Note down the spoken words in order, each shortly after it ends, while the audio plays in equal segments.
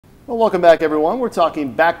Well, welcome back, everyone. We're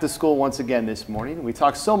talking back to school once again this morning. We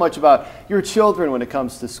talk so much about your children when it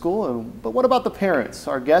comes to school, but what about the parents?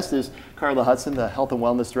 Our guest is Karla Hudson, the Health and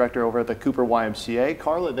Wellness Director over at the Cooper YMCA.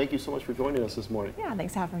 Karla, thank you so much for joining us this morning. Yeah,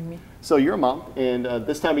 thanks for having me. So you're a mom, and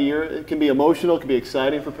this time of year, it can be emotional, it can be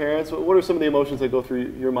exciting for parents. What are some of the emotions that go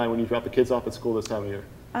through your mind when you drop the kids off at school this time of year?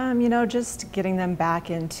 Just getting them back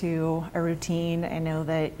into a routine. I know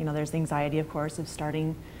that, there's anxiety, of course, of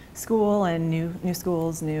starting school and new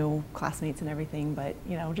schools, new classmates and everything, but,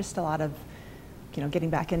 just a lot of, getting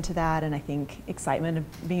back into that, and I think excitement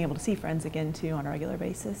of being able to see friends again, too, on a regular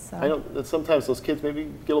basis. So. I know that sometimes those kids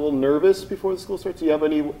maybe get a little nervous before the school starts. Do you have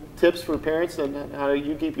any tips for parents on how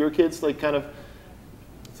you keep your kids, kind of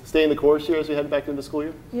stay in the course here as we head back into the school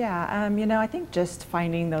year? Yeah, I think just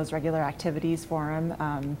finding those regular activities for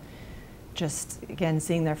them, just again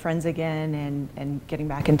seeing their friends again and getting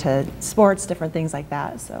back into sports, different things like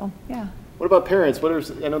that. So yeah. What about parents?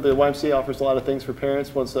 I know the YMCA offers a lot of things for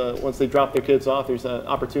parents. Once they drop their kids off, there's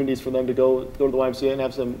opportunities for them to go to the YMCA and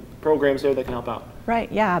have some programs there that can help out. Right.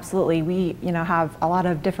 Yeah. Absolutely. We have a lot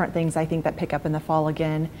of different things I think that pick up in the fall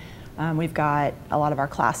again. We've got a lot of our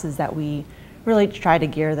classes that we really try to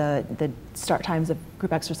gear the start times of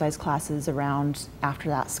group exercise classes around after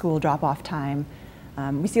that school drop-off time.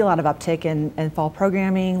 We see a lot of uptick in fall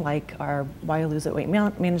programming, like our Why You Lose It Weight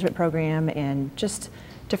Management program, and just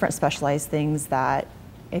different specialized things that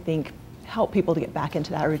I think help people to get back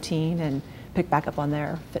into that routine and pick back up on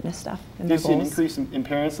their fitness stuff. And do you see an increase in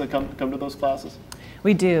parents that come to those classes?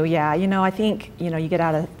 We do, yeah. I think you get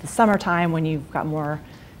out of the summertime when you've got more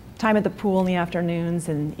time at the pool in the afternoons,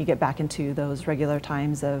 and you get back into those regular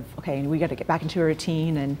times of, okay, we got to get back into a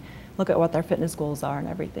routine and look at what their fitness goals are and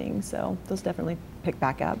everything. So those definitely pick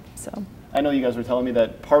back up. So I know you guys were telling me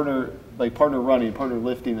that partner running, partner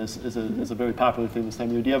lifting is a very popular thing this time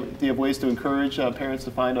of year. Do you have ways to encourage parents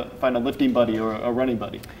to find a lifting buddy or a running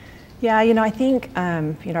buddy? Yeah, I think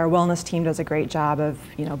our wellness team does a great job of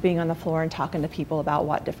being on the floor and talking to people about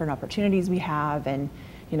what different opportunities we have, and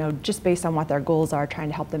just based on what their goals are, trying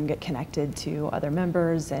to help them get connected to other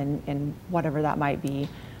members and whatever that might be.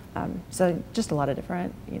 So just a lot of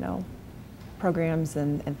different, programs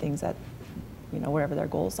and things that, whatever their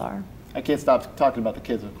goals are. I can't stop talking about the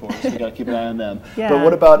kids, of course. We got to keep an eye on them. Yeah. But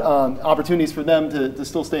what about opportunities for them to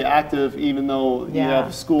still stay active, even though you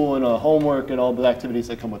have school and homework and all the activities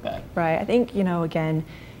that come with that? Right. I think, again,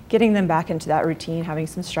 getting them back into that routine, having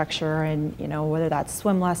some structure, and whether that's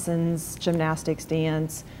swim lessons, gymnastics,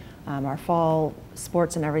 dance, our fall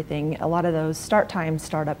sports and everything. A lot of those start times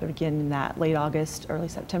start up again in that late August, early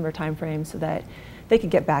September timeframe, so that they could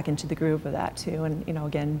get back into the groove of that too, and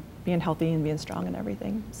again, being healthy and being strong and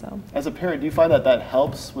everything. So as a parent, do you find that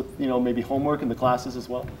helps with maybe homework and the classes as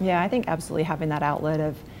well? Yeah, I think absolutely having that outlet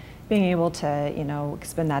of being able to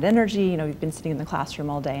expend that energy. You've been sitting in the classroom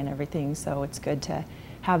all day and everything, so it's good to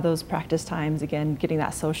have those practice times. Again, getting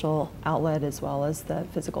that social outlet as well as the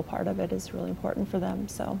physical part of it is really important for them.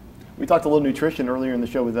 So we talked a little nutrition earlier in the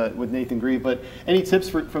show with Nathan Grieve, but any tips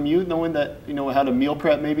from you, knowing that how to meal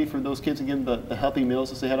prep maybe for those kids, again, the healthy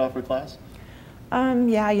meals as they head off for class?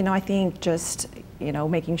 Yeah, I think just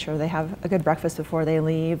making sure they have a good breakfast before they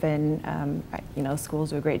leave, and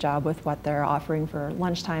schools do a great job with what they're offering for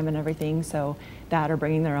lunchtime and everything, so that, or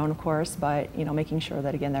bringing their own, of course, but making sure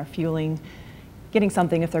that again they're fueling, getting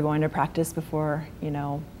something if they're going to practice before,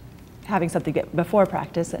 having something before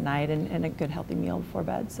practice at night, and a good healthy meal before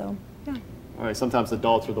bed. So yeah. All right, sometimes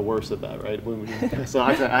adults are the worst at that, right? So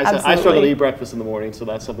I struggle to eat breakfast in the morning, so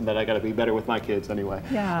that's something that I got to be better with my kids anyway.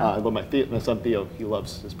 Yeah. But my son Theo, he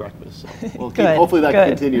loves his breakfast, so hopefully that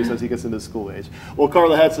continues as he gets into school age. Well,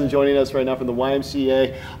 Karla Hudson joining us right now from the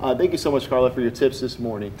YMCA. Thank you so much, Karla, for your tips this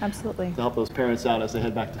morning. Absolutely. To help those parents out as they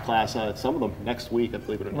head back to class. Some of them next week, I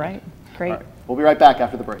believe it or not. Right. Great. All right. We'll be right back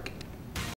after the break.